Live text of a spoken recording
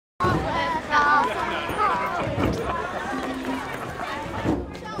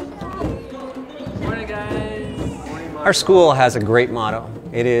Our school has a great motto.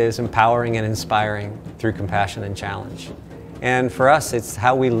 It is empowering and inspiring through compassion and challenge. And for us, it's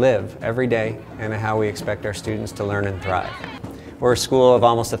how we live every day and how we expect our students to learn and thrive. We're a school of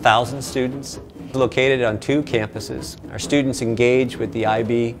almost 1,000 students, located on 2 campuses. Our students engage with the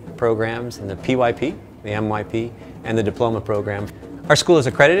IB programs and the PYP, the MYP, and the diploma program. Our school is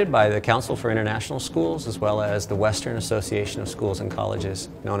accredited by the Council for International Schools as well as the Western Association of Schools and Colleges,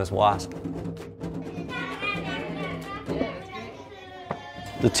 known as WASC.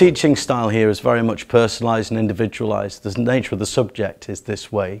 The teaching style here is very much personalised and individualised. The nature of the subject is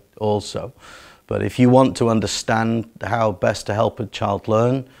this way also. But if you want to understand how best to help a child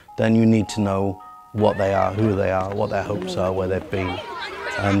learn, then you need to know what they are, who they are, what their hopes are, where they've been.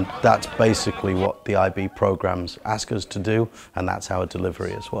 And that's basically what the IB programs ask us to do, and that's our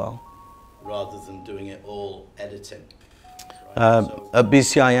delivery as well. Rather than doing it all editing? At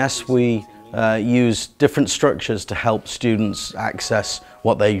BCIS we use different structures to help students access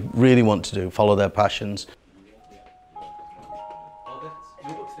what they really want to do, follow their passions.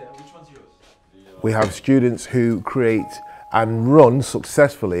 We have students who create and run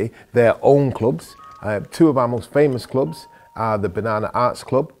successfully their own clubs. 2 of our most famous clubs are the Banana Arts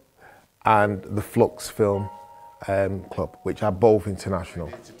Club and the Flux Film Club, which are both international.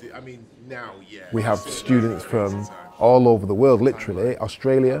 We have students from all over the world, literally.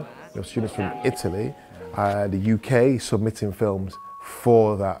 Australia, we have students from Italy, the UK submitting films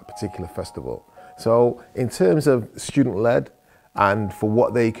for that particular festival. So in terms of student-led and for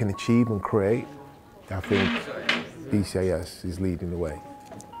what they can achieve and create, I think BCIS is leading the way.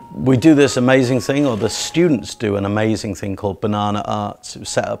 We do this amazing thing, or the students do an amazing thing called Banana Arts. It was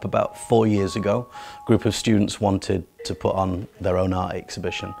set up about 4 years ago. A group of students wanted to put on their own art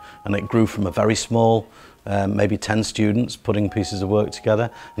exhibition, and it grew from a very small, maybe 10 students putting pieces of work together,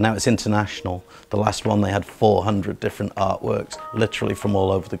 and now it's international. The last one they had 400 different artworks, literally from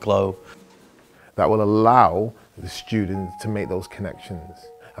all over the globe. That will allow the students to make those connections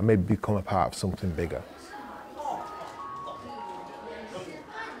and maybe become a part of something bigger.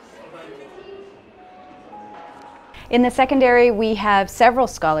 In the secondary, we have several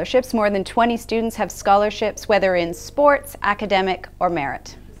scholarships. More than 20 students have scholarships, whether in sports, academic, or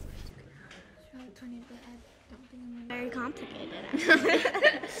merit. Very complicated.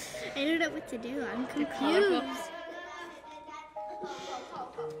 I don't know what to do. I'm confused.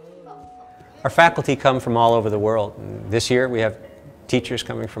 Our faculty come from all over the world. This year we have teachers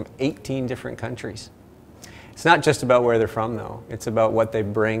coming from 18 different countries. It's not just about where they're from though, it's about what they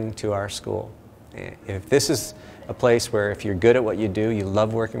bring to our school. If this is a place where if you're good at what you do, you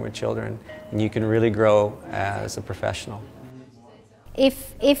love working with children, and you can really grow as a professional.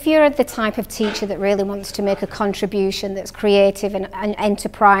 If you're the type of teacher that really wants to make a contribution that's creative and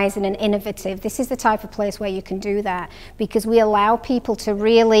enterprising and innovative, this is the type of place where you can do that, because we allow people to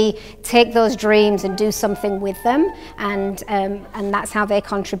really take those dreams and do something with them, and that's how they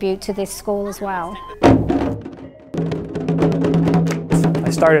contribute to this school as well.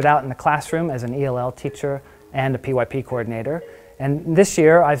 I started out in the classroom as an ELL teacher and a PYP coordinator, and this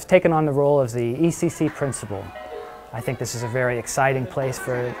year I've taken on the role of the ECC principal. I think this is a very exciting place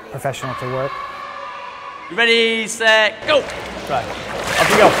for a professional to work. You ready, set, go! Right, off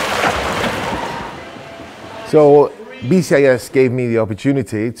you go. So BCIS gave me the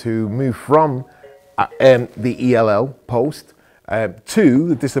opportunity to move from the ELL post to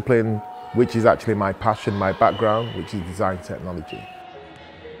the discipline which is actually my passion, my background, which is design technology.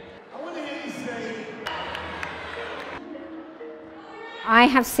 I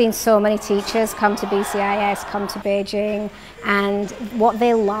have seen so many teachers come to BCIS, come to Beijing, and what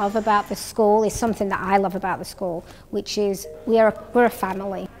they love about the school is something that I love about the school, which is we're a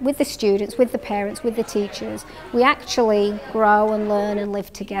family. With the students, with the parents, with the teachers, we actually grow and learn and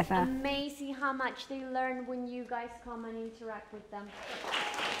live together. Amazing how much they learn when you guys come and interact with them.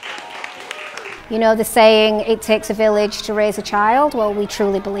 You know the saying, it takes a village to raise a child? Well, we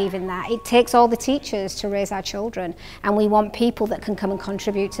truly believe in that. It takes all the teachers to raise our children, and we want people that can come and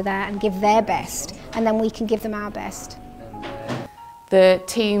contribute to that and give their best, and then we can give them our best. The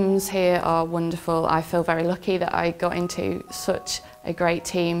teams here are wonderful. I feel very lucky that I got into such a great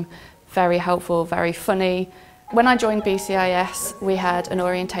team, very helpful, very funny. When I joined BCIS, we had an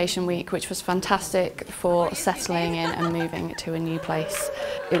orientation week which was fantastic for settling in and moving to a new place.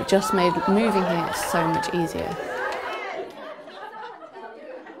 It just made moving here so much easier.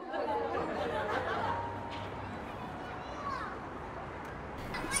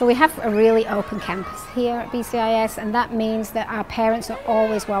 So we have a really open campus here at BCIS, and that means that our parents are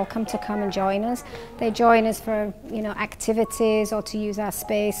always welcome to come and join us. They join us for, activities or to use our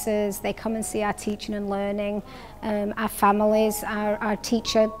spaces. They come and see our teaching and learning. Our families, our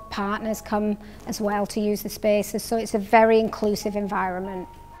teacher partners come as well to use the spaces. So it's a very inclusive environment.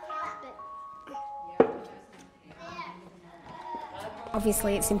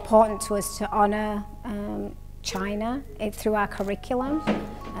 Obviously, it's important to us to honour China through our curriculum,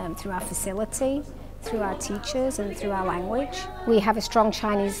 through our facility, through our teachers and through our language. We have a strong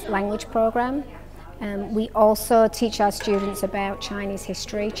Chinese language program. We also teach our students about Chinese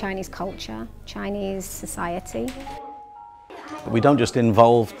history, Chinese culture, Chinese society. We don't just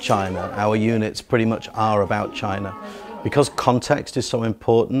involve China, our units pretty much are about China. Because context is so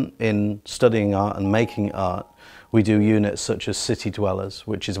important in studying art and making art, we do units such as City Dwellers,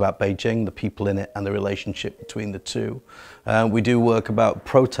 which is about Beijing, the people in it and the relationship between the two. We do work about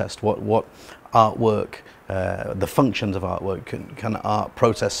protest, what artwork, the functions of artwork, can art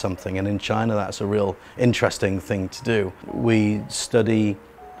protest something, and in China that's a real interesting thing to do. We study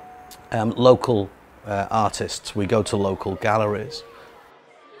local artists, we go to local galleries.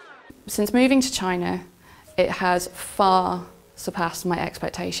 Since moving to China, it has far surpassed my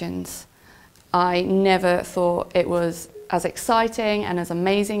expectations. I never thought it was as exciting and as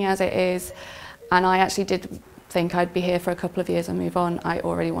amazing as it is, and I actually did think I'd be here for a couple of years and move on. I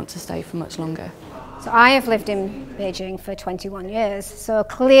already want to stay for much longer. So I have lived in Beijing for 21 years, so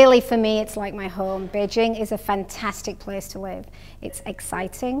clearly for me it's like my home. Beijing is a fantastic place to live. It's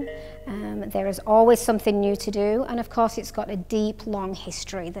exciting, there is always something new to do, and of course it's got a deep, long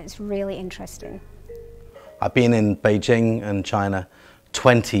history that's really interesting. I've been in Beijing and China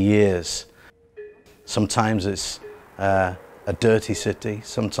 20 years. Sometimes it's a dirty city,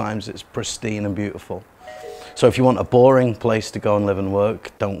 sometimes it's pristine and beautiful. So if you want a boring place to go and live and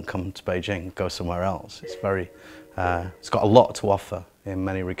work, don't come to Beijing, go somewhere else. It's it's got a lot to offer in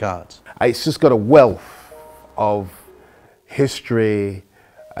many regards. It's just got a wealth of history,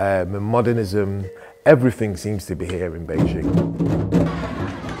 modernism, everything seems to be here in Beijing.